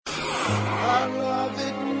I love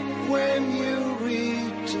it when you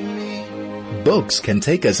read to me. Books can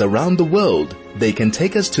take us around the world. They can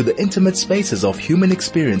take us to the intimate spaces of human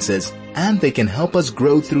experiences, and they can help us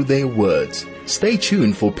grow through their words. Stay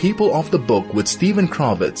tuned for People of the Book with Stephen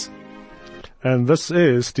Kravitz. And this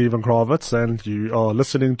is Stephen Kravitz, and you are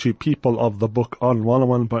listening to People of the Book on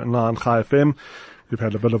 101.9 Chai FM. We've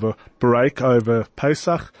had a bit of a break over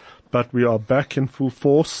Pesach, but we are back in full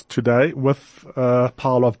force today with a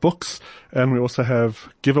pile of books, and we also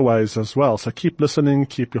have giveaways as well. So keep listening,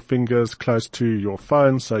 keep your fingers close to your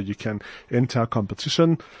phone so you can enter our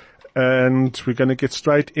competition. And we're going to get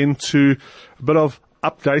straight into a bit of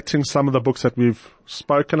updating some of the books that we've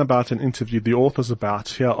spoken about and interviewed the authors about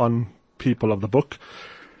here on People of the Book.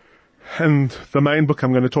 And the main book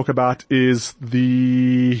I'm going to talk about is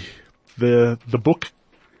the book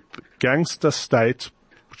Gangster State,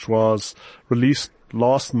 which was released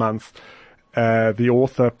last month. The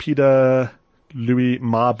author Peter Louis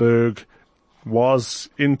Marburg was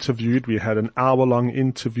interviewed. We had an hour-long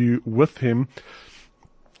interview with him.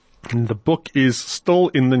 And the book is still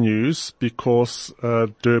in the news because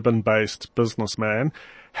a Durban-based businessman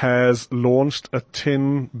has launched a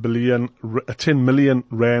 10 million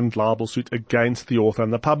rand libel suit against the author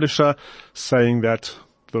and the publisher, saying that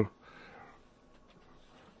the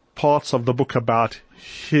parts of the book about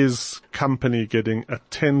his company getting a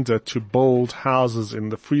tender to build houses in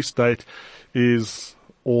the Free State is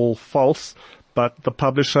all false. But the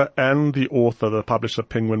publisher and the author, the publisher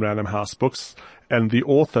Penguin Random House Books, and the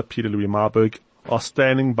author Peter Louis Marburg are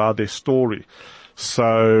standing by their story.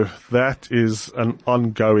 So that is an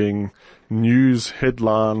ongoing news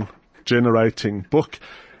headline generating book.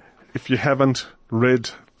 If you haven't read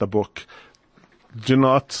the book, do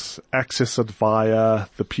not access it via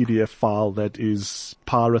the PDF file that is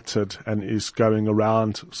pirated and is going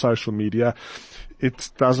around social media. It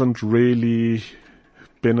doesn't really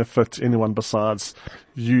benefit anyone besides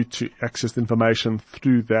you to access the information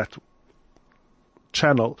through that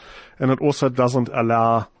channel. And it also doesn't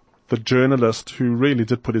allow the journalist who really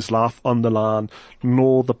did put his life on the line,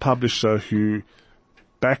 nor the publisher who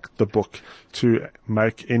backed the book, to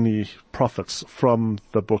make any profits from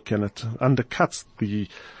the book. And it actually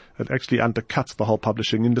undercuts the whole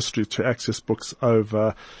publishing industry to access books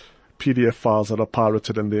over PDF files that are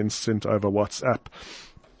pirated and then sent over WhatsApp.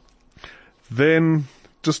 Then,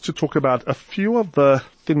 just to talk about a few of the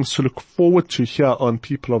things to look forward to here on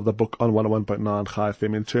People of the Book on 101.9 Chai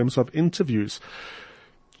FM in terms of interviews.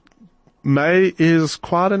 May is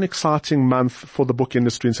quite an exciting month for the book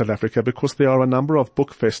industry in South Africa because there are a number of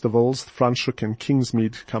book festivals. Franschhoek and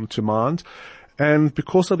Kingsmead come to mind. And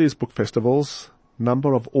because of these book festivals, a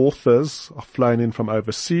number of authors are flown in from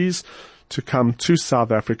overseas to come to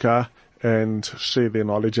South Africa and share their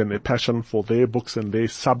knowledge and their passion for their books and their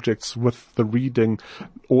subjects with the reading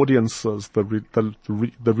audiences, their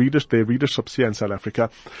readerships here in South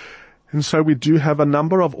Africa. And so we do have a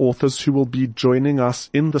number of authors who will be joining us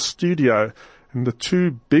in the studio. And the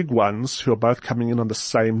two big ones who are both coming in on the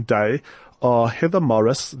same day are Heather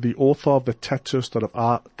Morris, the author of The Tattooist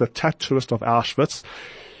of Auschwitz.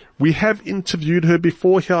 We have interviewed her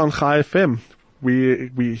before here on Chai FM.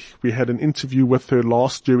 We had an interview with her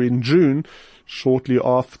last year in June, shortly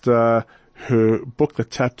after her book, The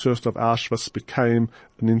Tattooist of Auschwitz, became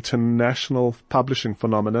an international publishing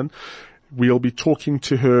phenomenon. We'll be talking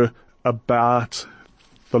to her about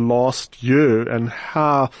the last year and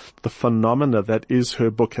how the phenomena that is her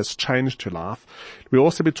book has changed her life. We'll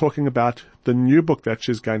also be talking about the new book that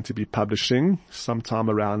she's going to be publishing sometime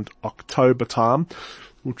around October time,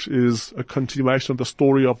 which is a continuation of the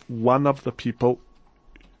story of one of the people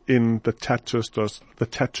in the Tattooist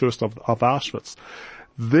of Auschwitz.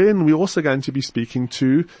 Then we're also going to be speaking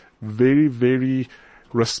to very, very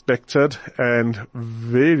respected and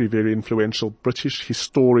very, very influential British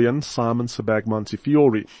historian Simon Sebag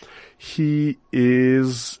Montefiore. He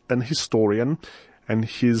is an historian, and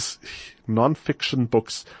his non-fiction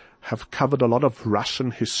books have covered a lot of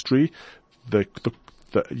Russian history, the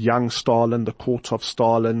young Stalin, the court of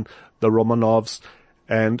Stalin, the Romanovs,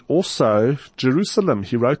 and also Jerusalem.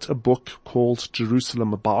 He wrote a book called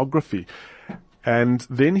Jerusalem, a biography. And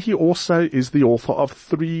then he also is the author of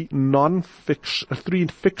three novels,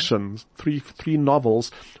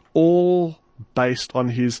 all based on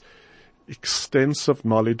his extensive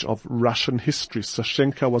knowledge of Russian history.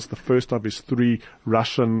 Sashenka was the first of his 3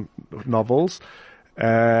 Russian novels,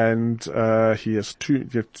 and he has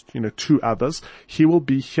two others. He will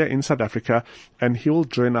be here in South Africa, and he will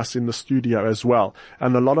join us in the studio as well.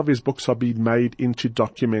 And a lot of his books are being made into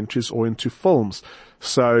documentaries or into films.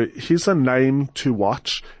 So he's a name to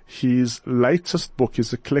watch. His latest book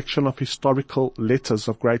is a collection of historical letters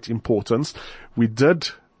of great importance. We did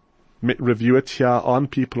review it here on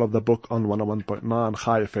People of the Book on 101.9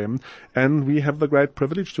 Chai FM, and we have the great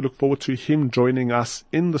privilege to look forward to him joining us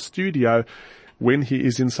in the studio when he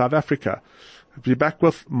is in South Africa. We'll be back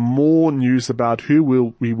with more news about who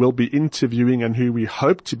we will be interviewing and who we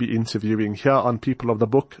hope to be interviewing here on People of the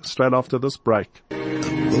Book straight after this break.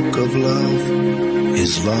 The book of love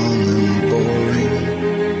is long and boring.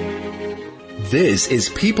 This is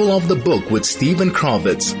People of the Book with Stephen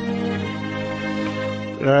Kravitz.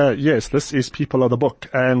 Yes, this is People of the Book,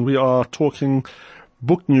 and we are talking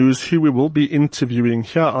book news, who we will be interviewing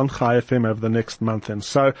here on Chai FM over the next month. And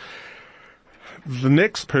so the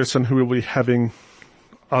next person who we'll be having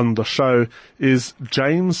on the show is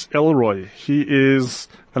James Ellroy. He is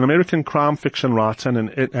an American crime fiction writer and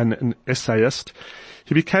an essayist.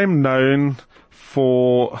 He became known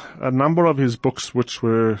for a number of his books, which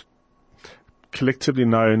were collectively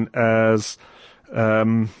known as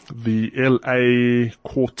the L.A.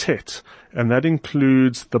 Quartet, and that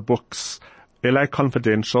includes the books L.A.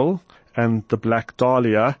 Confidential and The Black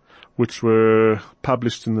Dahlia, which were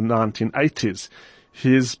published in the 1980s.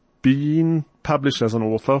 He's been published as an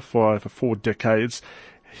author for over 4 decades.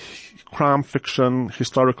 Crime fiction,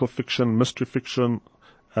 historical fiction, mystery fiction,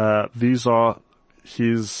 these are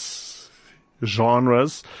his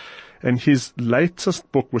genres. And his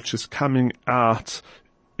latest book, which is coming out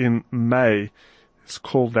in May, is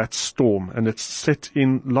called That Storm, and it's set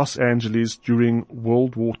in Los Angeles during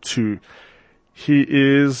World War II. He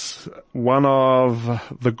is one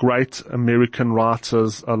of the great American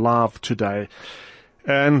writers alive today,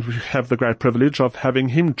 and we have the great privilege of having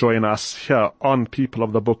him join us here on People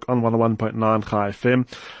of the Book on 101.9 Chai FM.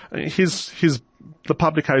 The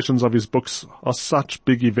publications of his books are such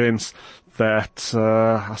big events that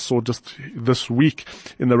I saw just this week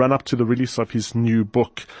in the run-up to the release of his new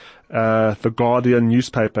book. The Guardian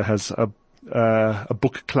newspaper has a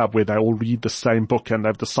book club where they all read the same book, and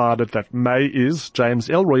they've decided that May is James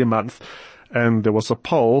Ellroy month, and there was a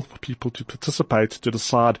poll for people to participate to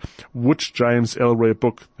decide which James Ellroy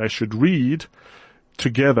book they should read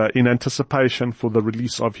together in anticipation for the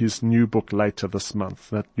release of his new book later this month.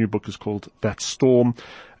 That new book is called That Storm,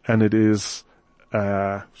 and it is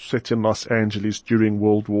set in Los Angeles during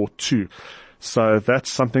World War II. So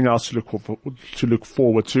that's something else to look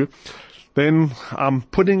forward to. Then I've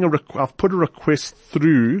put a request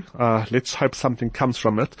through. Let's hope something comes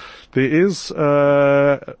from it. There is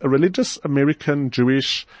a religious American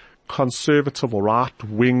Jewish conservative or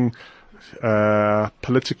right-wing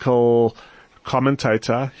political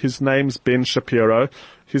commentator. His name's Ben Shapiro.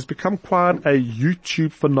 He's become quite a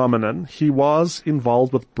YouTube phenomenon. He was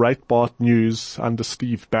involved with Breitbart News under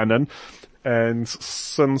Steve Bannon, and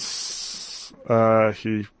since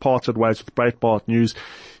he parted ways with Breitbart News,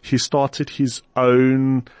 he started his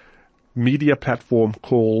own media platform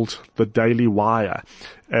called The Daily Wire.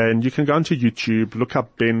 And you can go onto YouTube, look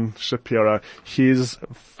up Ben Shapiro. He's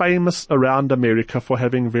famous around America for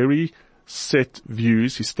having very set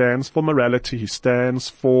views. He stands for morality. He stands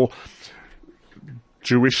for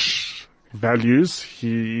Jewish values.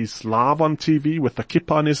 He's live on TV with a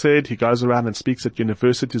kippah on his head. He goes around and speaks at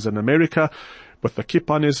universities in America with the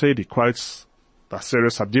kippah on his head. He quotes the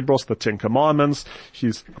Aseret HaDibros, the Ten Commandments.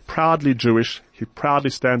 He's proudly Jewish. He proudly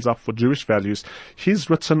stands up for Jewish values. He's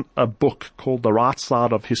written a book called The Right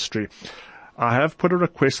Side of History. I have put a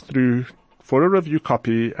request through for a review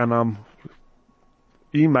copy, and I'm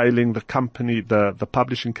emailing the company, the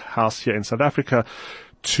publishing house here in South Africa,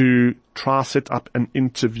 to try set up an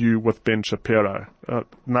interview with Ben Shapiro.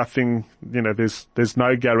 Nothing, there's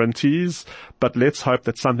no guarantees, but let's hope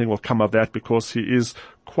that something will come of that, because he is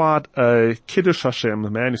quite a Kiddush Hashem,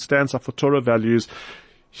 a man who stands up for Torah values.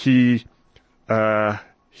 He's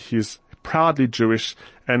proudly Jewish,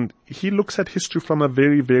 and he looks at history from a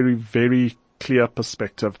very, very, very clear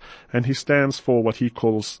perspective, and he stands for what he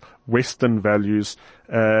calls Western values,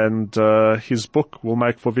 and his book will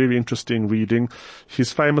make for very interesting reading.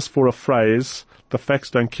 He's famous for a phrase, "The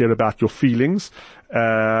facts don't care about your feelings,"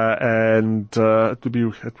 and it would be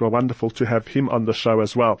wonderful to have him on the show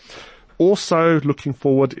as well. Also looking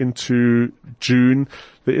forward into June,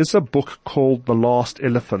 there is a book called The Last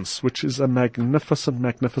Elephants, which is a magnificent,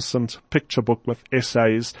 magnificent picture book with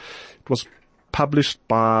essays. It was published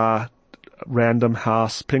by Random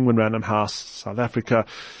House, Penguin Random House, South Africa,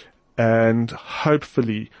 and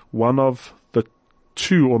hopefully one of the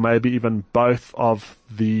two, or maybe even both of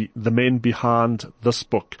the men behind this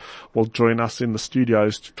book will join us in the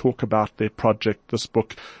studios to talk about their project, this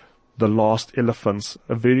book, The Last Elephants,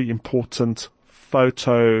 a very important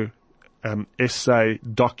photo essay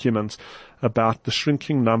document about the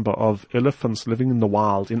shrinking number of elephants living in the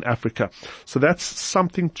wild in Africa. So that's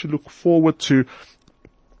something to look forward to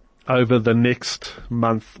over the next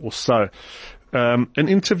month or so. An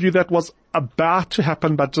interview that was about to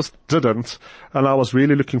happen but just didn't, and I was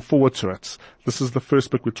really looking forward to it. This is the first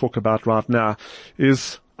book we talk about right now,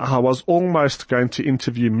 is I was almost going to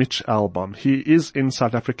interview Mitch Albom. He is in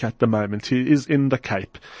South Africa at the moment. He is in the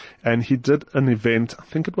Cape, and he did an event, I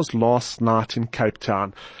think it was last night in Cape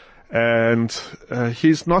Town. And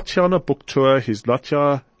he's not here on a book tour. He's not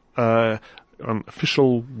here on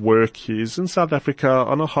official work. He's in South Africa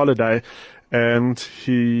on a holiday, and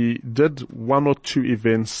he did one or two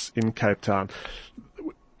events in Cape Town.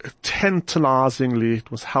 Tantalizingly, it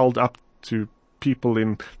was held up to people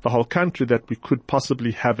in the whole country that we could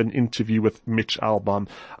possibly have an interview with Mitch Albom.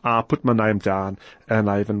 I put my name down, and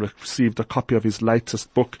I even received a copy of his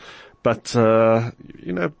latest book. But,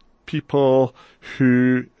 people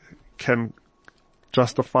who can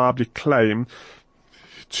justifiably claim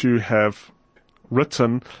to have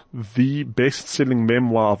written the best-selling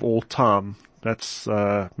memoir of all time. That's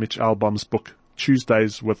Mitch Albom's book,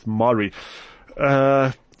 Tuesdays with Maury.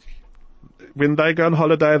 When they go on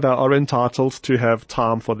holiday, they are entitled to have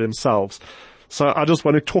time for themselves. So I just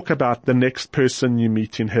want to talk about the next person you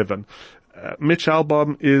meet in heaven. Mitch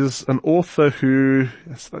Albom is an author who,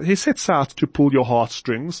 he sets out to pull your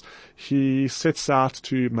heartstrings. He sets out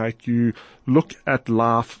to make you look at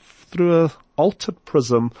life through an altered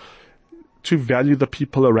prism to value the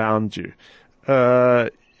people around you.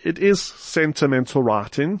 It is sentimental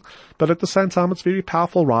writing, but at the same time it's very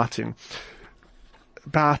powerful writing.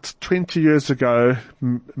 About 20 years ago,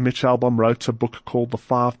 Mitch Albom wrote a book called The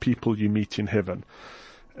 5 People You Meet in Heaven.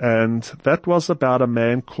 And that was about a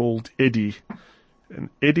man called Eddie. And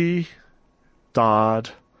Eddie died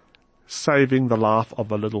saving the life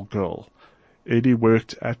of a little girl. Eddie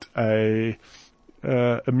worked at a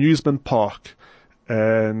amusement park,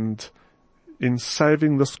 and in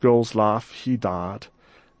saving this girl's life, he died.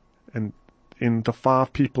 And in The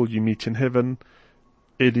 5 People You Meet in Heaven,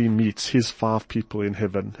 Eddie meets his 5 people in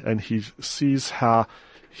heaven, and he sees how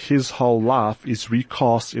his whole life is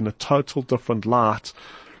recast in a total different light,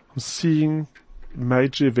 seeing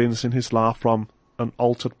major events in his life from an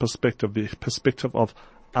altered perspective, the perspective of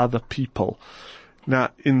other people.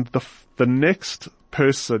 Now, in the next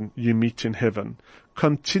person you meet in heaven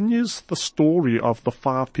continues the story of the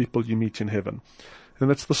 5 people you meet in heaven.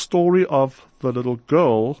 And it's the story of the little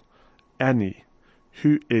girl, Annie,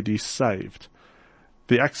 who Eddie saved.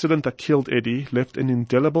 The accident that killed Eddie left an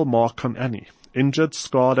indelible mark on Annie. Injured,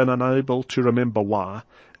 scarred, and unable to remember why,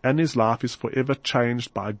 Annie's life is forever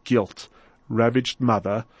changed by a guilt, ravaged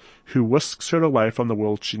mother who whisks her away from the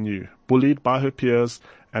world she knew. Bullied by her peers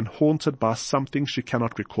and haunted by something she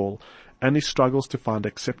cannot recall, Annie struggles to find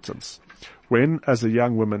acceptance. When, as a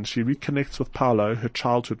young woman, she reconnects with Paolo, her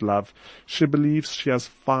childhood love, she believes she has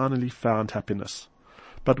finally found happiness.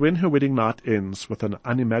 But when her wedding night ends with an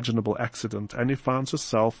unimaginable accident, Annie finds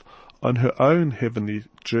herself on her own heavenly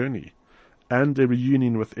journey and a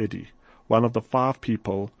reunion with Eddie, one of the 5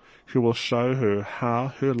 people who will show her how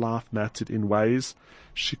her life mattered in ways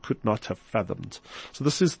she could not have fathomed. So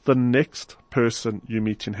this is the next person you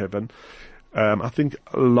meet in heaven. I think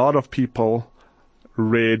a lot of people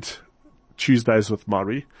read Tuesdays with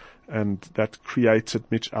Maury, and that created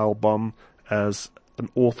Mitch Albom as an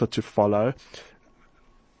author to follow.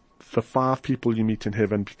 The 5 People You Meet in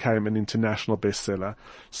Heaven became an international bestseller.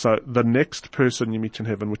 So the next person you meet in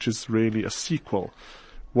heaven, which is really a sequel,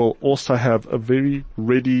 will also have a very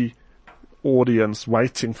ready audience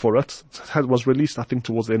waiting for it. It was released, I think,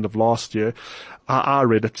 towards the end of last year. I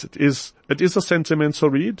read it. It is a sentimental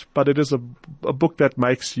read, but it is a book that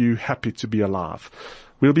makes you happy to be alive.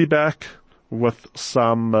 We'll be back with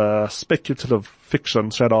some speculative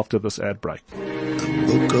fiction straight after this ad break. The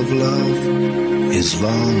book of love is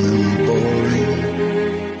long and boring.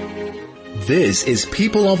 This is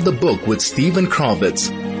People of the Book with Stephen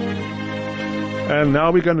Kravitz. And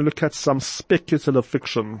now we're going to look at some speculative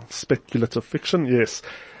fiction. Speculative fiction, yes.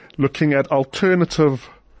 Looking at alternative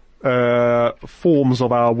forms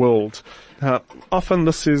of our world. Often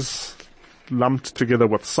this is lumped together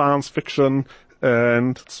with science fiction,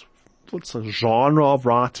 and it's a genre of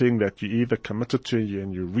writing that you either committed to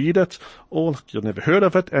and you read it, or you've never heard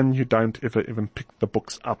of it and you don't ever even pick the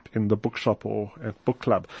books up in the bookshop or at book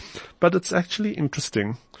club. But it's actually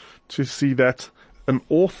interesting to see that an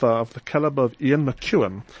author of the caliber of Ian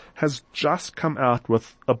McEwan has just come out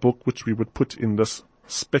with a book which we would put in this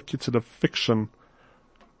speculative fiction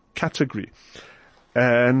category.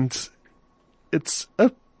 And it's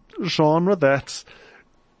a genre that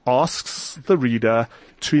asks the reader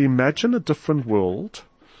to imagine a different world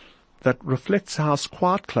that reflects ours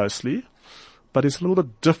quite closely, but is a little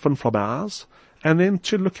bit different from ours, and then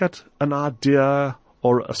to look at an idea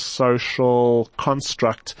or a social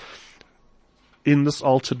construct in this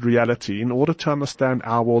altered reality in order to understand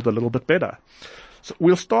our world a little bit better. So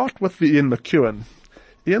we'll start with the Ian McEwan.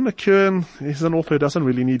 Ian McEwan is an author who doesn't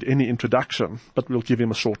really need any introduction, but we'll give him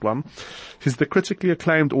a short one. He's the critically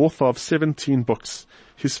acclaimed author of 17 books.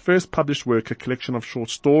 His first published work, a collection of short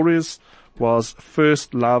stories, was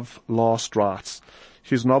First Love, Last Rites.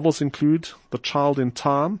 His novels include The Child in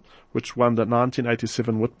Time, which won the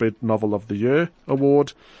 1987 Whitbread Novel of the Year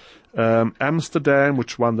award, Amsterdam,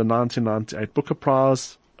 which won the 1998 Booker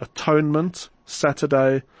Prize, Atonement,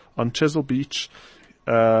 Saturday, On Chesil Beach,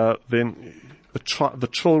 then the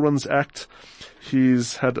Children's Act.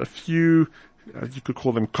 He's had a few, you could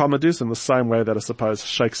call them comedies in the same way that I suppose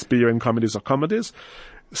Shakespearean comedies are comedies.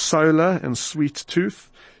 Solar and Sweet Tooth.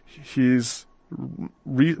 His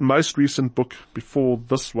most recent book before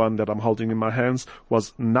this one that I'm holding in my hands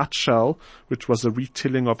was Nutshell, which was a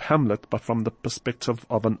retelling of Hamlet, but from the perspective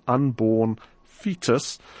of an unborn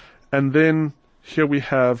fetus. And then here we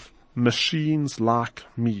have Machines Like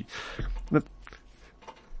Me.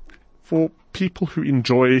 For people who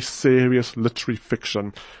enjoy serious literary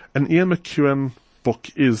fiction, an Ian McEwan book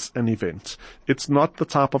is an event. It's not the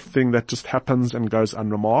type of thing that just happens and goes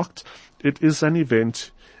unremarked. It is an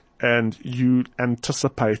event, and you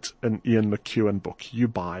anticipate an Ian McEwan book. You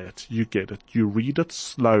buy it, you get it, you read it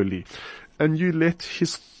slowly, and you let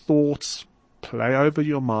his thoughts play over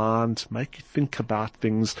your mind, make you think about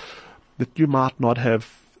things that you might not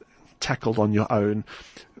have tackled on your own,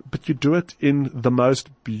 but you do it in the most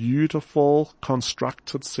beautiful,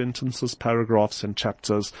 constructed sentences, paragraphs, and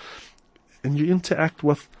chapters, and you interact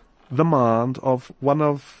with the mind of one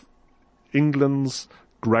of England's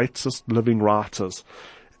greatest living writers.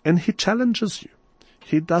 And he challenges you.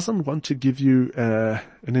 He doesn't want to give you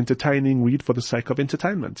an entertaining read for the sake of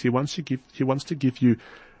entertainment. He wants to give you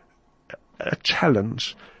a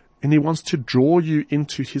challenge, and he wants to draw you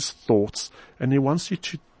into his thoughts, and he wants you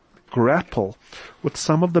to grapple with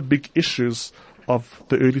some of the big issues of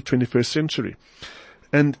the early 21st century.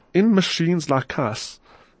 And in Machines Like Us,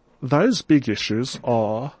 those big issues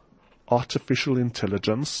are artificial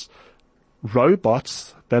intelligence,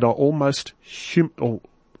 robots that are almost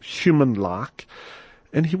human-like,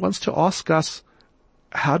 and he wants to ask us,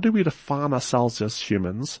 how do we define ourselves as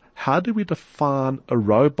humans? How do we define a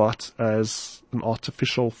robot as an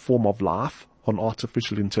artificial form of life, on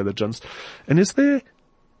artificial intelligence? And is there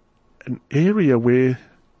an area where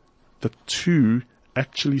the two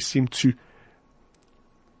actually seem to,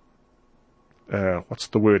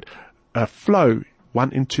 flow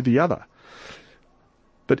one into the other?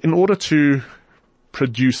 But in order to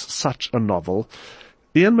produce such a novel,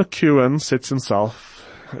 Ian McEwan sets himself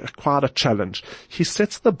quite a challenge. He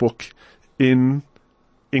sets the book in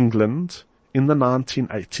England in the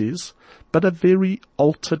 1980s, but a very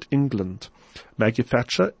altered England. Maggie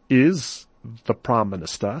Thatcher is the Prime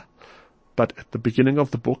Minister, but at the beginning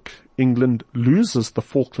of the book, England loses the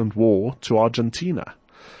Falkland War to Argentina.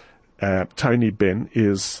 Tony Benn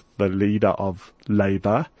is the leader of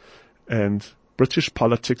Labour, and British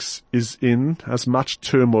politics is in as much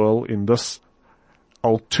turmoil in this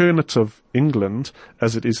alternative England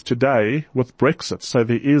as it is today with Brexit. So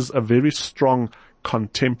there is a very strong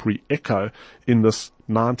contemporary echo in this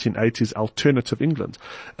 1980s alternative England.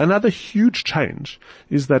 Another huge change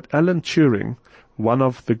is that Alan Turing, one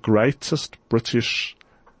of the greatest British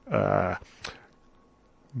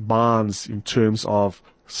minds in terms of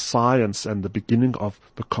science and the beginning of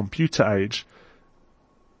the computer age,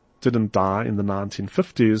 didn't die in the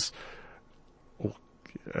 1950s.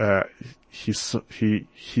 He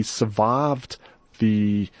survived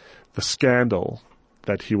the scandal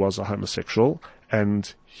that he was a homosexual,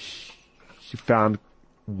 and he found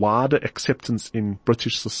wider acceptance in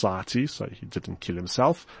British society, so he didn't kill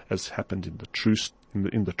himself, as happened in the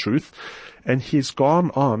Truth, and he's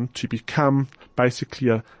gone on to become basically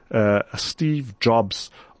a Steve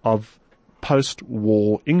Jobs of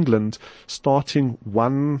post-war England, starting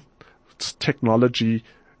one technology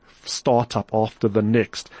startup after the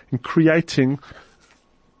next, and creating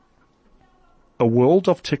a world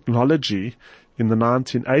of technology in the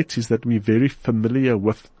 1980s that we're very familiar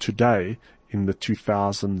with today in the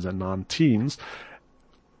 2019s,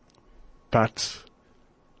 but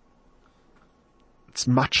it's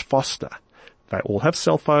much faster. They all have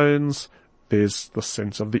cell phones, there's the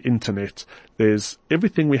sense of the internet, there's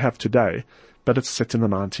everything we have today, but it's set in the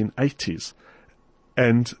 1980s.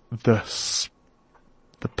 And the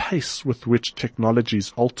the pace with which technology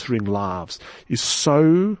is altering lives is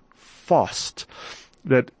so fast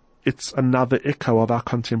that it's another echo of our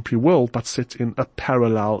contemporary world, but set in a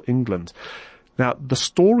parallel England. Now, the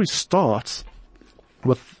story starts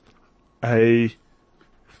with a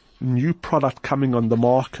new product coming on the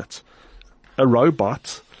market, a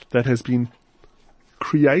robot that has been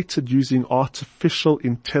created using artificial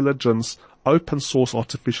intelligence, open source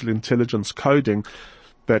artificial intelligence coding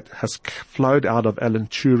that has flowed out of Alan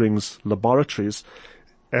Turing's laboratories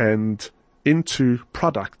and into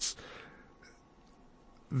products.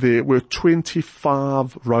 There were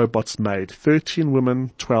 25 robots made, 13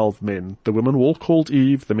 women, 12 men. The women were all called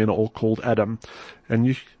Eve, the men are all called Adam,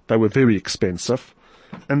 and they were very expensive.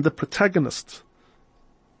 And the protagonist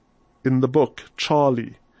in the book,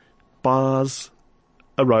 Charlie, buys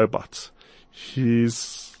a robot.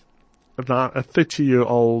 He's a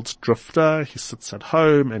 30-year-old drifter. He sits at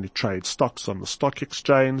home and he trades stocks on the stock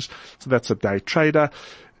exchange. So that's a day trader.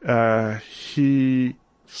 He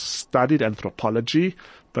studied anthropology,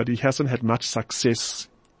 but he hasn't had much success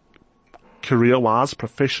career-wise,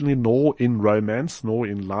 professionally, nor in romance, nor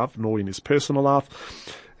in love, nor in his personal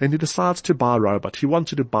life. And he decides to buy a robot. He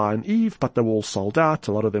wanted to buy an Eve, but they were all sold out.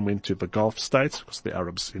 A lot of them went to the Gulf states because the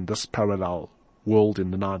Arabs in this parallel world in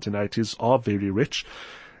the 1980s are very rich.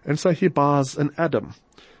 And so he buys an Adam,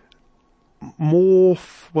 more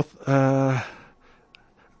with a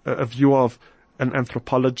view of an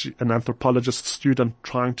anthropologist student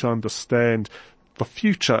trying to understand the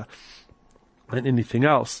future than anything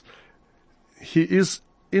else. He is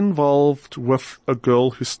involved with a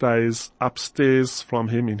girl who stays upstairs from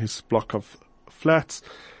him in his block of flats,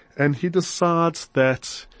 and he decides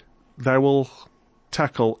that they will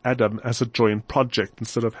tackle Adam as a joint project.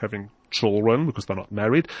 Instead of having children, because they're not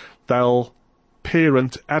married, they'll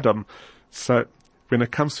parent Adam. So when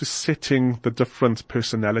it comes to setting the different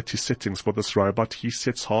personality settings for this robot, he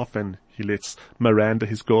sets half and he lets Miranda,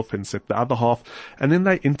 his girlfriend, set the other half, and then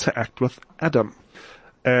they interact with Adam.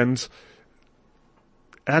 And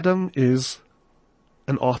Adam is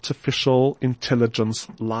an artificial intelligence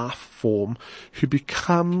life form who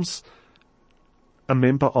becomes a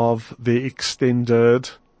member of their extended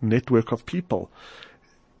network of people.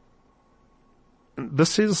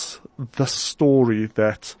 This is the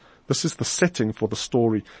setting for the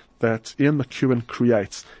story that Ian McEwan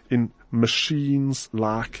creates in Machines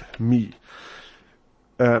Like Me.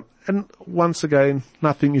 And once again,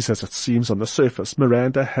 nothing is as it seems on the surface.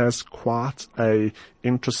 Miranda has quite a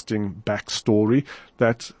interesting backstory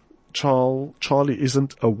that Charlie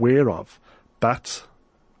isn't aware of, but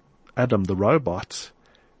Adam the robot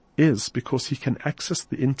is, because he can access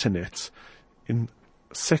the internet in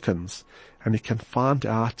seconds and he can find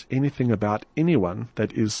out anything about anyone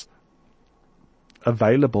that is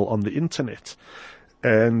available on the internet.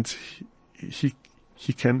 And he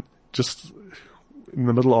can just, in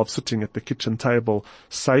the middle of sitting at the kitchen table,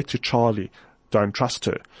 say to Charlie, don't trust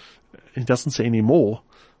her. He doesn't say any more,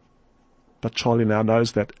 but Charlie now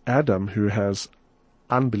knows that Adam, who has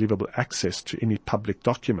unbelievable access to any public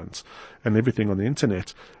documents and everything on the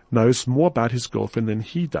internet, knows more about his girlfriend than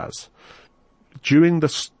he does. During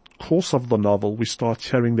the course of the novel, we start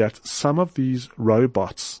hearing that some of these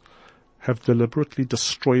robots have deliberately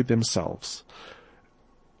destroyed themselves,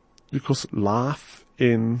 because life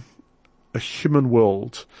in a human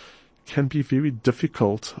world can be very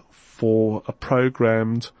difficult for a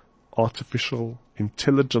programmed artificial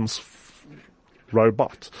intelligence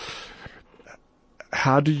robot.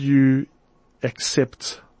 How do you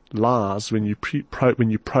accept lies when you're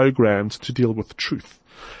programmed to deal with truth?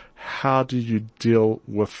 How do you deal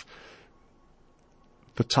with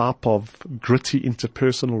the type of gritty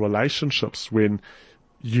interpersonal relationships when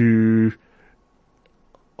you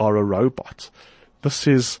are a robot? This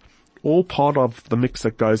is all part of the mix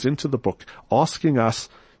that goes into the book, asking us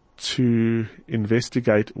to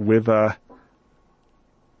investigate whether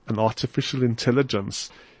an artificial intelligence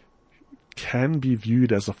can be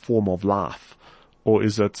viewed as a form of life, or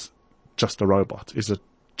is it just a robot? Is it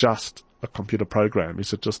just a computer program?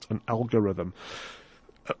 Is it just an algorithm?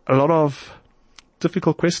 A lot of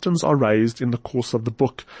difficult questions are raised in the course of the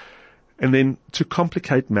book. And then, to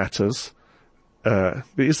complicate matters, there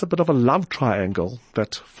is a bit of a love triangle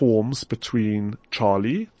that forms between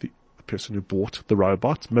Charlie, the person who bought the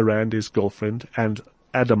robot, Miranda's girlfriend, and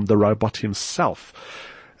Adam, the robot himself.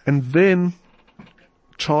 And then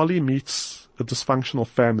Charlie meets a dysfunctional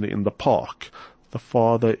family in the park. The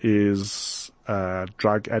father is a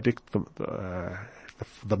drug addict, the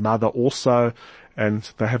mother also,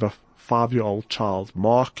 and they have a 5-year-old child,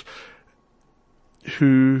 Mark,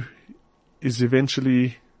 who is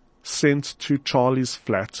eventually sent to Charlie's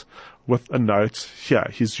flat with a note, here,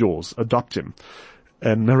 he's yours, adopt him.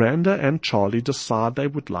 And Miranda and Charlie decide they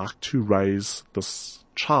would like to raise this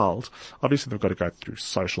child. Obviously, they've got to go through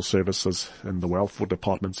social services and the welfare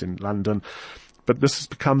departments in London. But this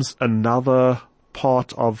becomes another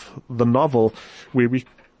part of the novel where we're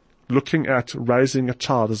looking at raising a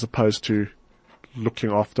child as opposed to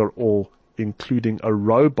looking after or including a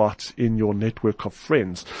robot in your network of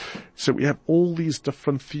friends. So we have all these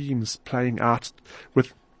different themes playing out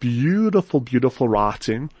with beautiful, beautiful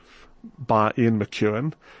writing by Ian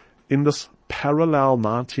McEwan in this parallel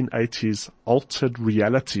 1980s altered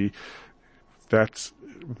reality that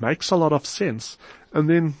makes a lot of sense. And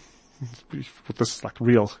then with this like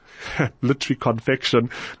real literary confection,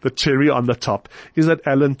 the cherry on the top is that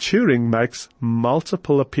Alan Turing makes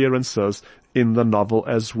multiple appearances in the novel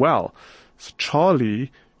as well. So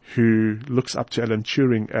Charlie, who looks up to Alan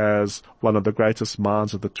Turing as one of the greatest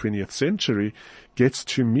minds of the 20th century, gets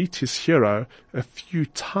to meet his hero a few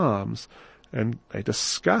times, and they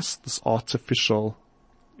discuss this artificial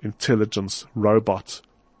intelligence robot,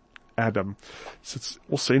 Adam. So it's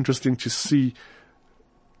also interesting to see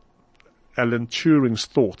Alan Turing's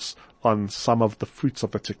thoughts on some of the fruits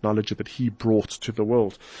of the technology that he brought to the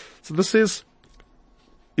world. So this is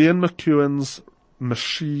Ian McEwan's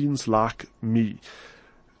Machines Like Me.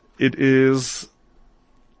 It is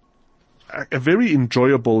a very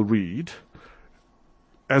enjoyable read,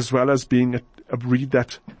 as well as being a read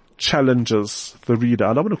that challenges the reader.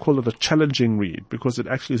 I don't want to call it a challenging read because it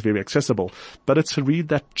actually is very accessible, but it's a read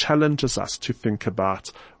that challenges us to think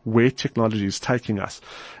about where technology is taking us.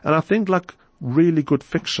 And I think like really good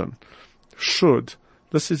fiction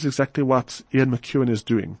this is exactly what Ian McEwan is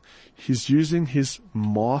doing. He's using his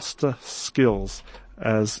master skills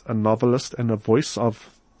as a novelist and a voice of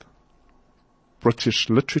British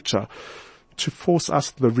literature to force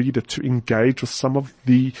us, the reader, to engage with some of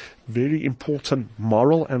the very important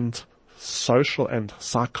moral and social and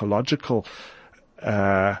psychological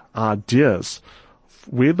ideas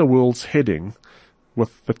where the world's heading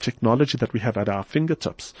with the technology that we have at our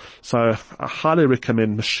fingertips. So I highly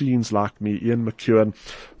recommend Machines Like Me, Ian McEwan,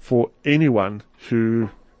 for anyone who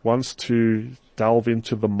wants to delve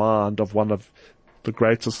into the mind of one of the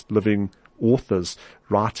greatest living authors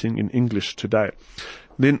writing in English today.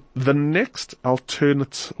 Then the next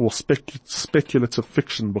alternate or speculative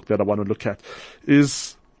fiction book that I want to look at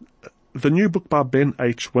is the new book by Ben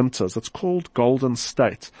H. Winters. It's called Golden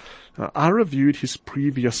State. I reviewed his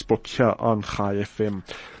previous book here on Chai FM.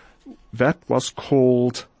 That was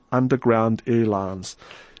called Underground Airlines.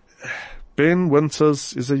 Ben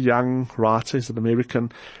Winters is a young writer. He's an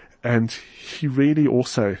American, and he really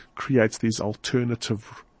also creates these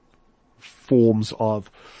alternative forms of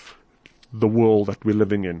the world that we're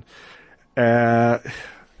living in.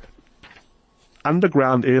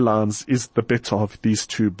 Underground Airlines is the better of these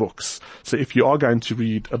two books. So if you are going to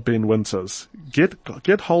read a Ben Winters, get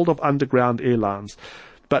hold of Underground Airlines.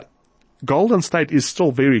 But Golden State is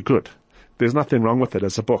still very good. There's nothing wrong with it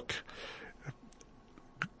as a book.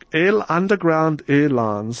 Underground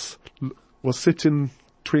Airlines was set in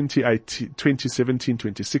 2017,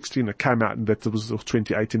 2016. It came out, and that was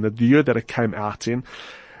 2018, the year that it came out in.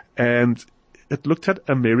 And it looked at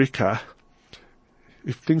America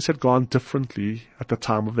if things had gone differently at the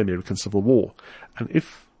time of the American Civil War, and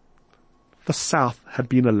if the South had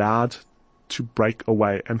been allowed to break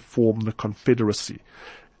away and form the Confederacy,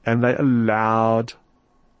 and they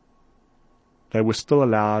were still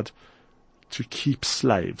allowed to keep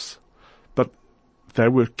slaves, but they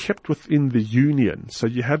were kept within the Union. So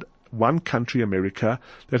you had one country, America,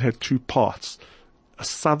 that had two parts: a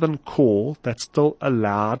southern core that still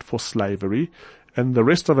allowed for slavery, and the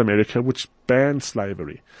rest of America which banned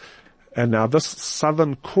slavery. And now this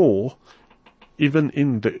southern core, even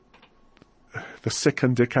in the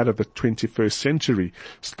second decade of the 21st century,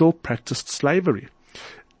 still practiced slavery.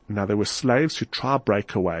 Now there were slaves who try to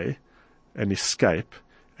break away and escape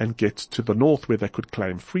and get to the north where they could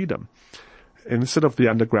claim freedom. And instead of the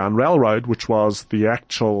Underground Railroad, which was the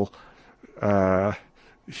actual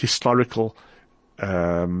historical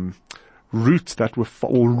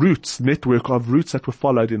network of routes that were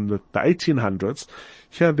followed in the 1800s.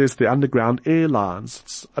 Here there's the Underground Airlines.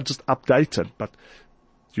 It's just updated, but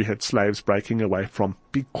you had slaves breaking away from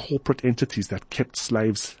big corporate entities that kept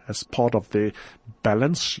slaves as part of their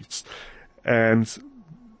balance sheets. And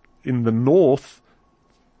in the north,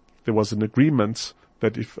 there was an agreement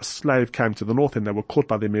that if a slave came to the north and they were caught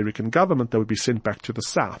by the American government, they would be sent back to the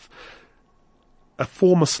south. A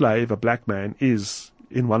former slave, a black man, is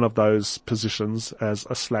in one of those positions as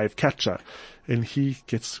a slave catcher, and he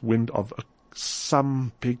gets wind of a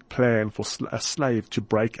some big plan for a slave to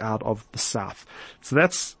break out of the South. So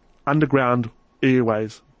that's Underground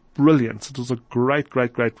Airways. Brilliant. It was a great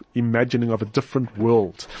imagining of a different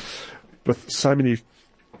world with so many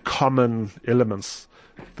common elements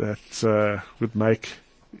that would make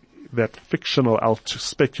that fictional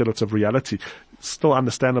speculative reality still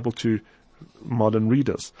understandable to modern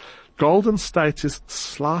readers. Golden State is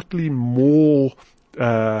slightly more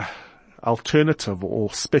alternative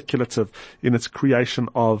or speculative in its creation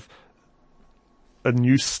of a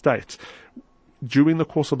new state. During the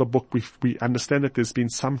course of the book, we understand that there's been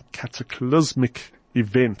some cataclysmic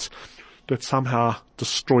event that somehow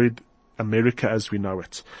destroyed America as we know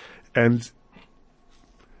it. And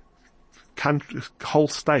whole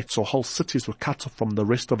states or whole cities were cut off from the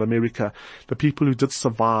rest of America. The people who did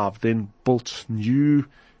survive then built new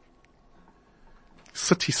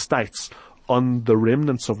city-states on the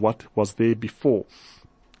remnants of what was there before.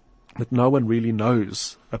 But no one really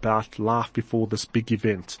knows about life before this big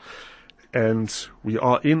event. And we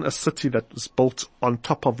are in a city that was built on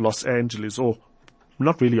top of Los Angeles, or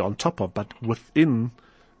not really on top of, but within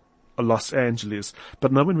Los Angeles.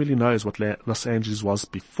 But no one really knows what Los Angeles was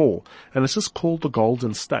before. And it's just called the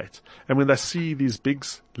Golden State. And when they see these big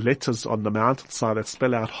letters on the mountainside that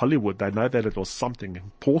spell out Hollywood, they know that it was something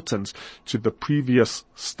important to the previous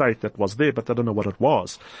state that was there, but they don't know what it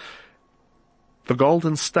was. The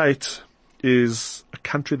Golden State is a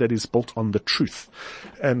country that is built on the truth.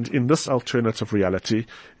 And in this alternative reality,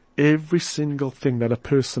 every single thing that a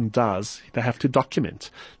person does, they have to document.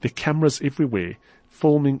 There are cameras everywhere,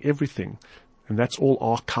 filming everything. And that's all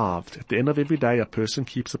archived. At the end of every day, a person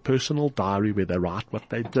keeps a personal diary where they write what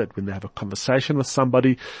they did. When they have a conversation with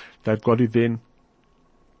somebody, they've got to then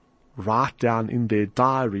write down in their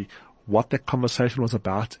diary what that conversation was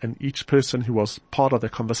about, and each person who was part of the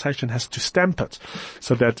conversation has to stamp it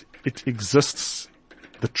so that it exists.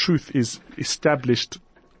 The truth is established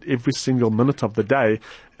every single minute of the day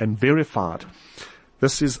and verified.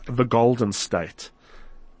 This is the Golden State.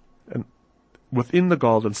 And within the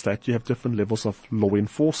Golden State, you have different levels of law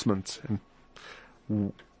enforcement.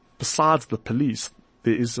 And besides the police,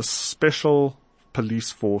 there is a special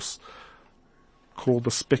police force called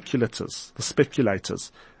the speculators.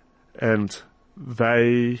 And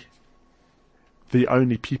the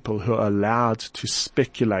only people who are allowed to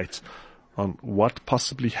speculate on what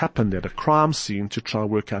possibly happened at a crime scene to try and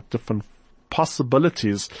work out different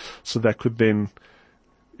possibilities so they could then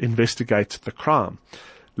investigate the crime.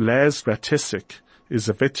 Laz Ratesik is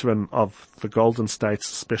a veteran of the Golden State's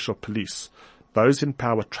Special Police. Those in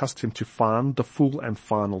power trust him to find the full and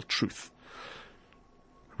final truth.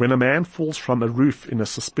 When a man falls from a roof in a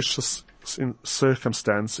suspicious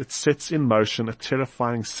circumstance, it sets in motion a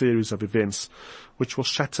terrifying series of events which will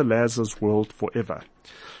shatter Laz's world forever.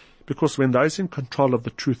 Because when those in control of the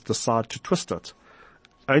truth decide to twist it,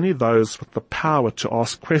 only those with the power to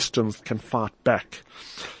ask questions can fight back.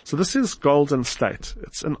 So this is Golden State.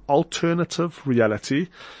 It's an alternative reality.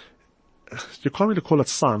 You can't really call it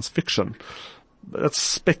science fiction. It's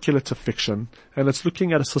speculative fiction, and it's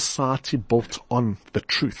looking at a society built on the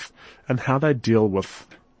truth and how they deal with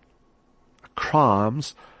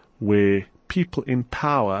crimes where people in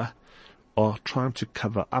power are trying to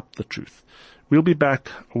cover up the truth. We'll be back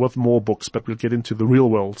with more books, but we'll get into the real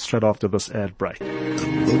world straight after this ad break.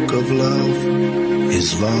 The book of love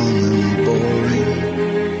is long and boring.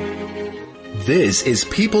 This is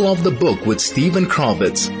People of the Book with Stephen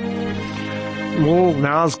Kravitz. Well,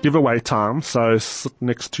 now's giveaway time, so sit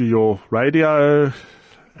next to your radio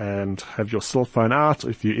and have your cell phone out.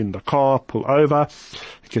 If you're in the car, pull over,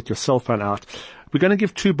 get your cell phone out. We're going to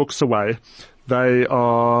give 2 books away. They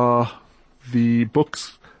are the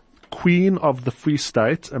books Queen of the Free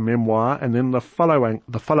State, a memoir, and then the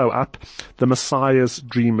follow-up, The Messiah's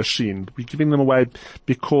Dream Machine. We're giving them away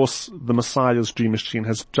because The Messiah's Dream Machine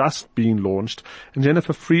has just been launched, and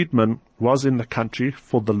Jennifer Friedman was in the country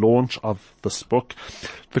for the launch of this book.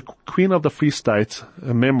 The Queen of the Free State,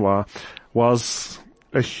 a memoir, was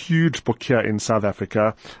a huge book here in South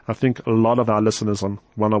Africa. I think a lot of our listeners on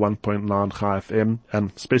 101.9 Chai FM,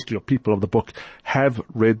 and especially your People of the Book, have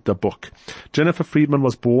read the book. Jennifer Friedman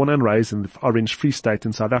was born and raised in the Orange Free State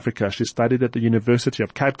in South Africa. She studied at the University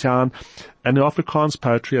of Cape Town, and her Afrikaans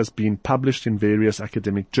poetry has been published in various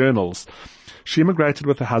academic journals. She immigrated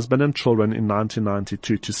with her husband and children in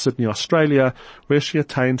 1992 to Sydney, Australia, where she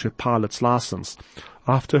attained her pilot's license.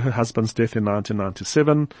 After her husband's death in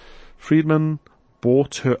 1997, Friedman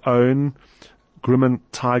bought her own Grumman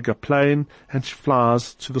Tiger plane, and she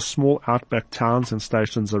flies to the small outback towns and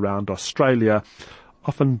stations around Australia,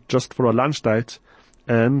 often just for a lunch date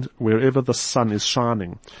and wherever the sun is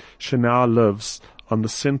shining. She now lives on the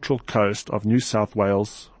central coast of New South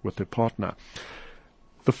Wales with her partner.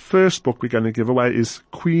 The first book we're going to give away is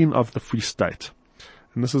Queen of the Free State.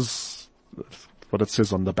 And this is what it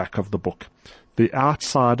says on the back of the book. The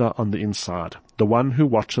outsider on the inside, the one who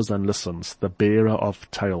watches and listens, the bearer of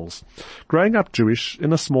tales. Growing up Jewish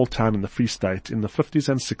in a small town in the Free State in the 50s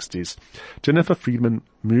and 60s, Jennifer Friedman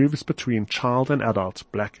moves between child and adult,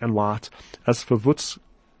 black and white, as Verwoerd's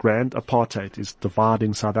grand apartheid is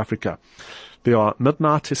dividing South Africa. There are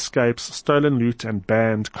midnight escapes, stolen loot and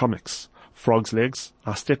banned comics. Frog's Legs,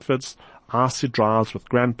 Our Stepfords, icy drives with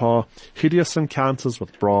Grandpa, hideous encounters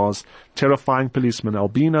with bras, terrifying policemen,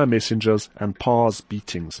 albino messengers, and pa's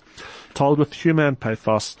beatings. Told with humour and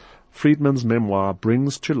pathos, Friedman's memoir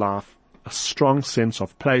brings to life a strong sense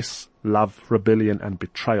of place, love, rebellion, and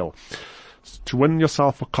betrayal. To win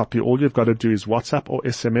yourself a copy, all you've got to do is WhatsApp or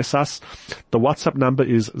SMS us. The WhatsApp number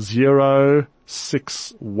is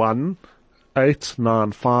 061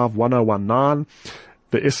 895 1019.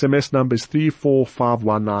 The SMS number is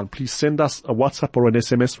 34519. Please send us a WhatsApp or an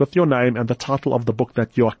SMS with your name and the title of the book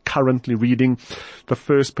that you are currently reading. The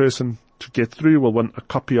first person to get through will win a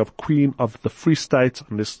copy of Queen of the Free State,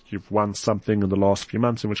 unless you've won something in the last few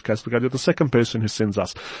months, in which case we'll go to the second person who sends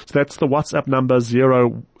us. So that's the WhatsApp number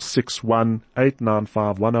 061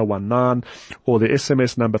 895 1019 or the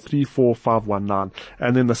SMS number 34519.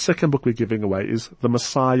 And then the second book we're giving away is The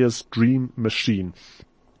Messiah's Dream Machine.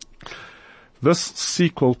 This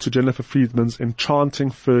sequel to Jennifer Friedman's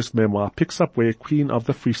enchanting first memoir picks up where Queen of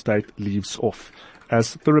the Free State leaves off,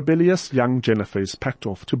 as the rebellious young Jennifer is packed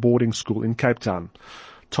off to boarding school in Cape Town.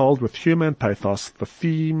 Told with humour and pathos, the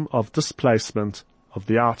theme of displacement of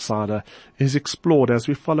the outsider is explored as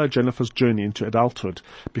we follow Jennifer's journey into adulthood,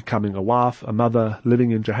 becoming a wife, a mother,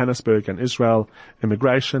 living in Johannesburg and Israel,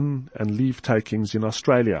 immigration and leave-takings in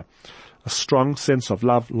Australia. A strong sense of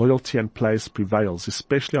love, loyalty and place prevails,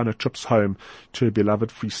 especially on her trips home to her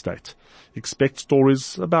beloved Free State. Expect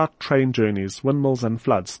stories about train journeys, windmills and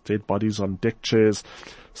floods, dead bodies on deck chairs,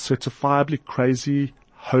 certifiably crazy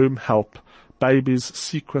home help, babies,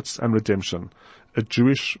 secrets and redemption, a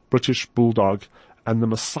Jewish British bulldog, and the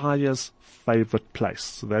Messiah's favorite place.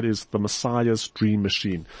 So that is The Messiah's Dream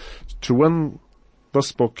Machine. To win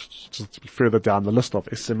this book, just to be further down the list of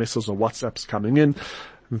SMSs or WhatsApps coming in,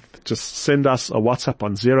 just send us a WhatsApp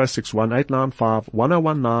on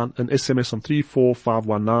 061-895-1019, an SMS on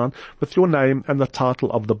 34519 with your name and the title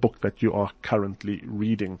of the book that you are currently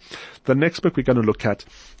reading. The next book we're going to look at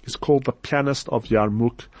is called The Pianist of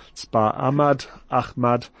Yarmouk. It's by Ahmad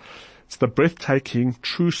Ahmad. It's the breathtaking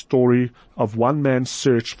true story of one man's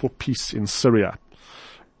search for peace in Syria.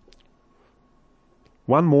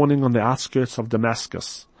 One morning on the outskirts of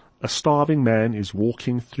Damascus, a starving man is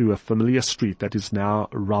walking through a familiar street that is now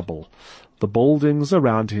rubble. The buildings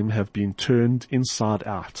around him have been turned inside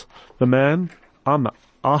out. The man,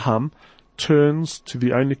 Aham, turns to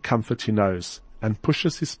the only comfort he knows and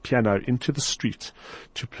pushes his piano into the street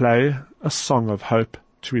to play a song of hope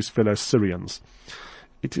to his fellow Syrians.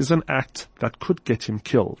 It is an act that could get him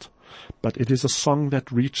killed, but it is a song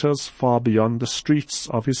that reaches far beyond the streets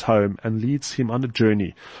of his home and leads him on a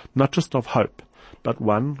journey, not just of hope, but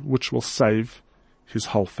one which will save his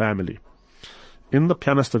whole family. In The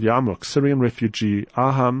Pianist of Yarmouk, Syrian refugee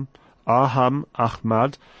Aham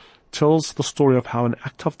Ahmad tells the story of how an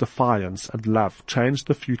act of defiance and love changed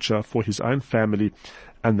the future for his own family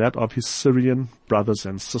and that of his Syrian brothers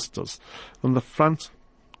and sisters. On the front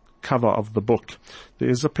cover of the book, there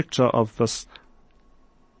is a picture of this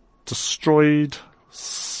destroyed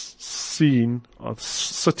city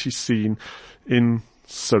scene in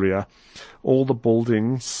Syria. All the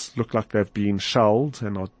buildings look like they've been shelled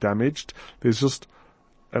and are damaged. There's just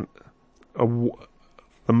the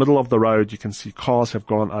middle of the road, you can see cars have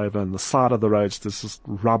gone over, and the side of the roads there's just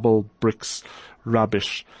rubble, bricks,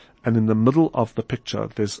 rubbish. And in the middle of the picture,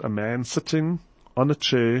 there's a man sitting on a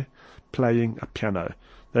chair playing a piano.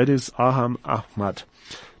 That is Aham Ahmad.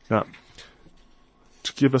 Now,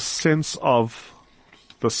 to give a sense of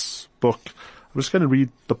this book, I'm just going to read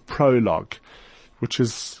the prologue, which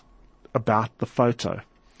is about the photo.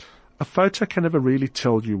 A photo can never really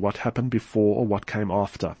tell you what happened before or what came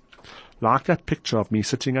after. Like that picture of me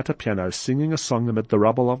sitting at a piano singing a song amid the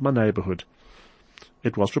rubble of my neighborhood.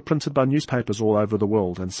 It was reprinted by newspapers all over the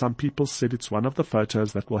world, and some people said it's one of the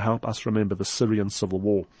photos that will help us remember the Syrian civil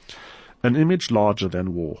war. An image larger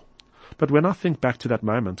than war. But when I think back to that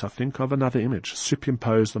moment, I think of another image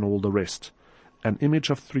superimposed on all the rest. An image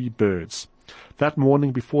of 3 birds. That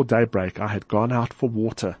morning before daybreak, I had gone out for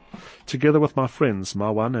water, together with my friends,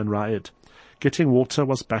 Marwan and Raed. Getting water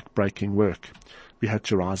was back-breaking work. We had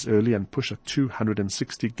to rise early and push a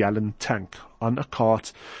 260-gallon tank on a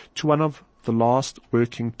cart to one of the last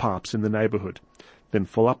working pipes in the neighborhood, then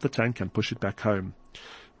fill up the tank and push it back home.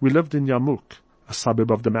 We lived in Yarmouk, a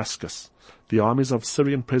suburb of Damascus. The armies of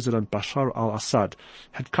Syrian President Bashar al-Assad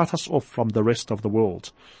had cut us off from the rest of the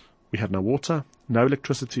world. We had no water, no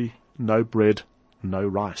electricity, no bread, no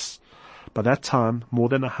rice. By that time, more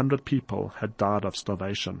than 100 people had died of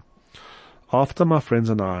starvation. After my friends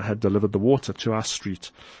and I had delivered the water to our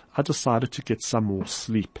street, I decided to get some more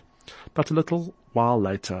sleep. But a little while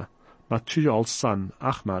later, my 2-year-old son,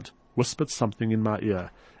 Ahmad, whispered something in my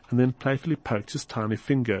ear and then playfully poked his tiny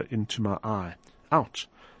finger into my eye. Ouch!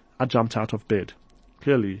 I jumped out of bed.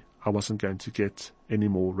 Clearly, I wasn't going to get any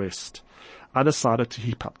more rest. I decided to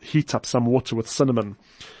heat up some water with cinnamon.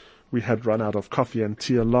 We had run out of coffee and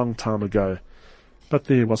tea a long time ago, but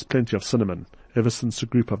there was plenty of cinnamon ever since a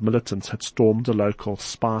group of militants had stormed a local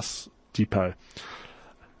spice depot.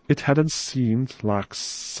 It hadn't seemed like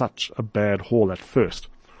such a bad haul at first,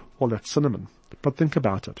 all that cinnamon. But think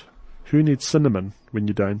about it. Who needs cinnamon when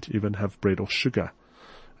you don't even have bread or sugar?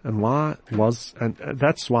 And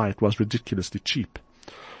that's why it was ridiculously cheap.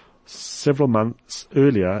 Several months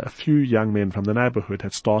earlier, a few young men from the neighborhood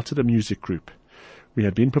had started a music group. We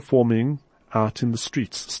had been performing out in the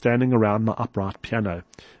streets, standing around my upright piano.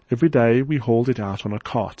 Every day we hauled it out on a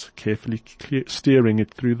cart, carefully steering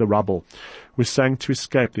it through the rubble. We sang to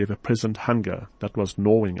escape the ever-present hunger that was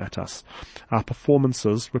gnawing at us. Our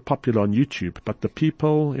performances were popular on YouTube, but the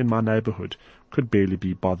people in my neighborhood could barely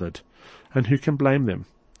be bothered. And who can blame them?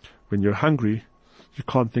 When you're hungry, you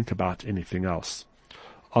can't think about anything else.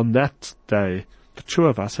 On that day, the two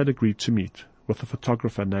of us had agreed to meet with a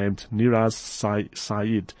photographer named Niraz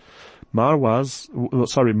Said.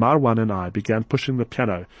 Marwan and I began pushing the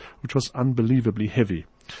piano, which was unbelievably heavy.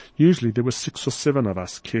 Usually there were 6 or 7 of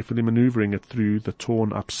us carefully maneuvering it through the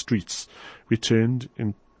torn-up streets. We turned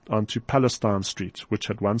onto Palestine Street, which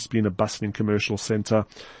had once been a bustling commercial center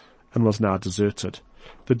and was now deserted.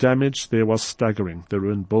 The damage there was staggering. The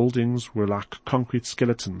ruined buildings were like concrete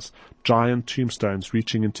skeletons, giant tombstones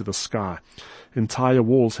reaching into the sky. Entire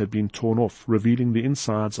walls had been torn off, revealing the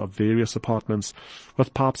insides of various apartments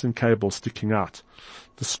with pipes and cables sticking out.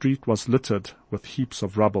 The street was littered with heaps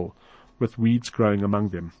of rubble, with weeds growing among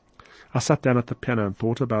them. I sat down at the piano and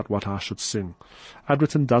thought about what I should sing. I'd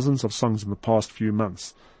written dozens of songs in the past few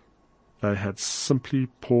months. They had simply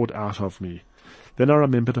poured out of me. Then I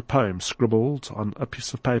remembered a poem scribbled on a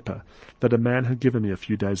piece of paper that a man had given me a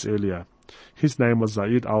few days earlier. His name was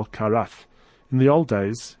Zaid al-Karaf. In the old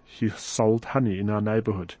days, he sold honey in our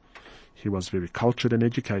neighborhood. He was very cultured and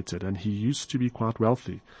educated, and he used to be quite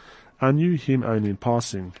wealthy. I knew him only in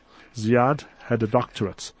passing. Ziad had a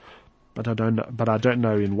doctorate, but I don't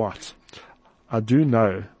know in what. I do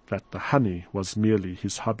know that the honey was merely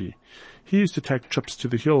his hobby. He used to take trips to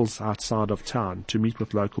the hills outside of town to meet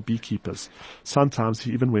with local beekeepers. Sometimes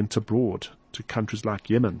he even went abroad to countries like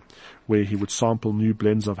Yemen, where he would sample new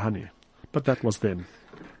blends of honey. But that was then,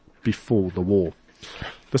 before the war.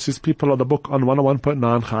 This is People of the Book on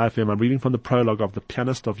 101.9 Chai FM. I'm reading from the prologue of The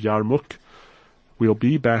Pianist of Yarmouk. We'll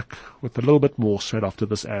be back with a little bit more straight after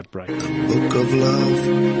this ad break. The book of love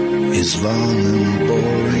is long and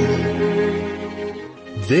boring.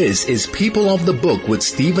 This is People of the Book with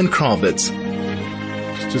Stephen Kravitz.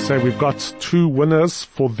 Just to say, we've got 2 winners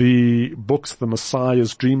for the books, The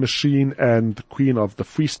Messiah's Dream Machine and The Queen of the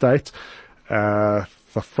Free State. The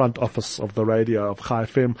front office of the radio of Chai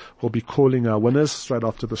FM will be calling our winners straight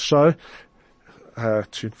after the show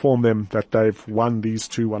to inform them that they've won these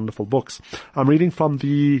 2 wonderful books. I'm reading from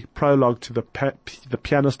the prologue to the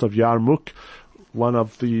Pianist of Yarmouk, one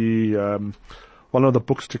of the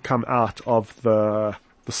books to come out of the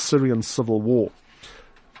Syrian civil war.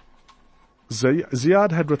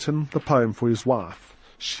 Ziad had written the poem for his wife.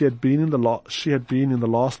 She had been in the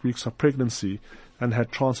last weeks of pregnancy and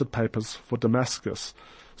had transit papers for Damascus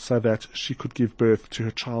so that she could give birth to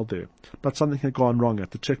her child there. But something had gone wrong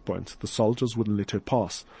at the checkpoint. The soldiers wouldn't let her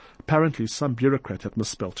pass. Apparently some bureaucrat had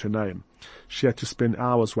misspelt her name. She had to spend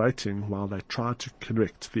hours waiting while they tried to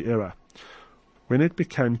correct the error. When it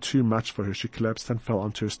became too much for her, she collapsed and fell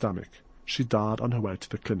onto her stomach. She died on her way to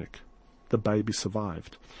the clinic. The baby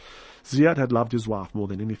survived. Ziad had loved his wife more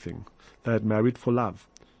than anything. They had married for love.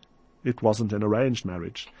 It wasn't an arranged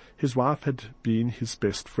marriage. His wife had been his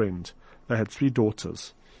best friend. They had 3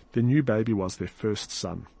 daughters. Their new baby was their first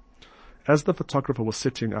son. As the photographer was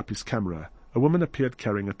setting up his camera, a woman appeared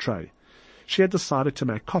carrying a tray. She had decided to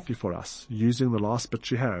make coffee for us, using the last bit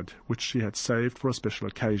she had, which she had saved for a special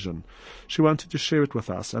occasion. She wanted to share it with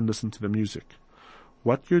us and listen to the music.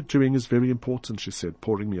 "What you're doing is very important," she said,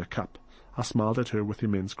 pouring me a cup. I smiled at her with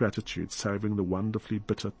immense gratitude, savouring the wonderfully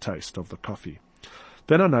bitter taste of the coffee.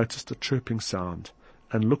 Then I noticed a chirping sound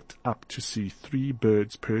and looked up to see 3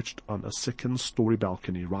 birds perched on a second-story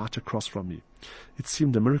balcony right across from me. It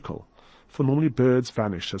seemed a miracle, for normally birds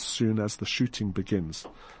vanish as soon as the shooting begins.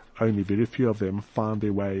 Only very few of them find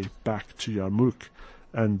their way back to Yarmouk,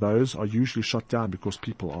 and those are usually shot down because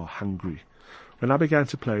people are hungry. When I began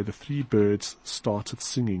to play, the 3 birds started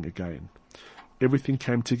singing again. Everything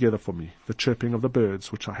came together for me, the chirping of the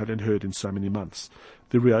birds, which I hadn't heard in so many months,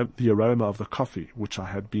 the aroma of the coffee, which I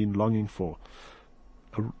had been longing for,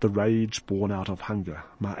 the rage born out of hunger,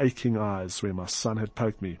 my aching eyes where my son had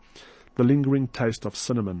poked me, the lingering taste of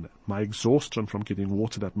cinnamon, my exhaustion from getting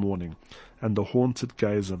water that morning, and the haunted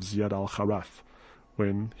gaze of Ziad al-Kharaf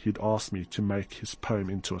when he'd asked me to make his poem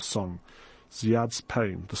into a song. Ziad's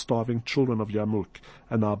pain, the starving children of Yarmouk,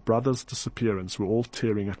 and our brother's disappearance were all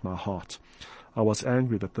tearing at my heart. I was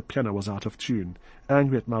angry that the piano was out of tune,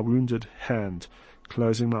 angry at my wounded hand.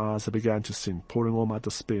 Closing my eyes, I began to sing, pouring all my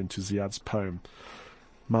despair into Ziad's poem.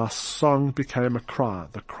 My song became a cry,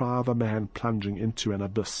 the cry of a man plunging into an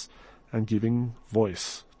abyss and giving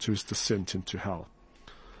voice to his descent into hell.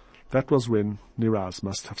 That was when Niraz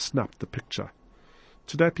must have snapped the picture.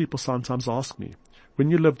 Today people sometimes ask me, when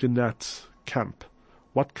you lived in that camp,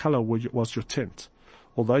 what color was your tent?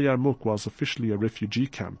 Although Yarmouk was officially a refugee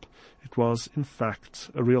camp, it was in fact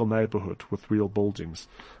a real neighborhood with real buildings.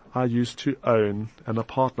 I used to own an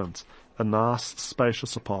apartment, a nice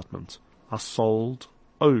spacious apartment. I sold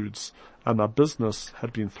oats and my business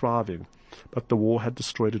had been thriving, but the war had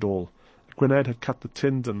destroyed it all. A grenade had cut the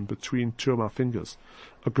tendon between 2 of my fingers.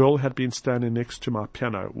 A girl had been standing next to my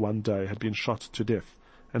piano one day had been shot to death,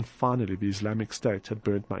 and finally the Islamic State had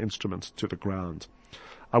burnt my instruments to the ground.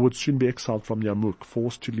 I would soon be exiled from Yarmouk,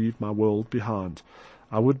 forced to leave my world behind.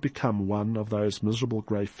 I would become one of those miserable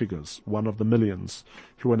grey figures, one of the millions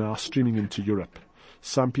who are now streaming into Europe.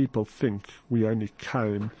 Some people think we only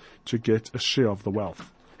came to get a share of the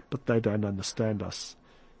wealth, but they don't understand us,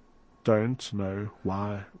 don't know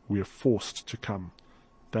why we're forced to come.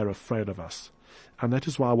 They're afraid of us. And that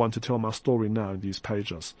is why I want to tell my story now in these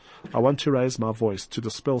pages. I want to raise my voice to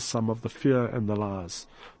dispel some of the fear and the lies,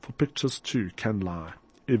 for pictures too can lie,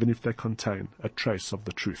 even if they contain a trace of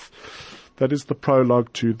the truth. That is the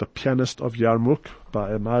prologue to The Pianist of Yarmouk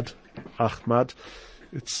by Ahmad Ahmad.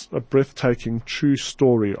 It's a breathtaking true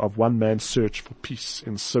story of one man's search for peace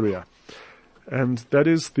in Syria. And that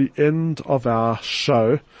is the end of our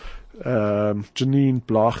show. Janine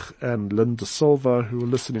Bloch and Linda Silva, who are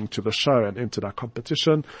listening to the show and entered our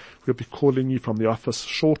competition, we'll be calling you from the office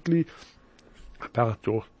shortly about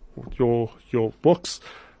your books.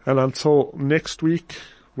 And until next week,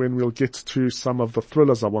 when we'll get to some of the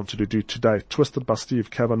thrillers I wanted to do today, Twisted by Steve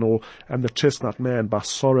Kavanaugh and The Chestnut Man by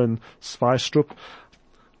Soren Sveistrup.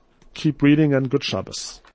 Keep reading and good Shabbos.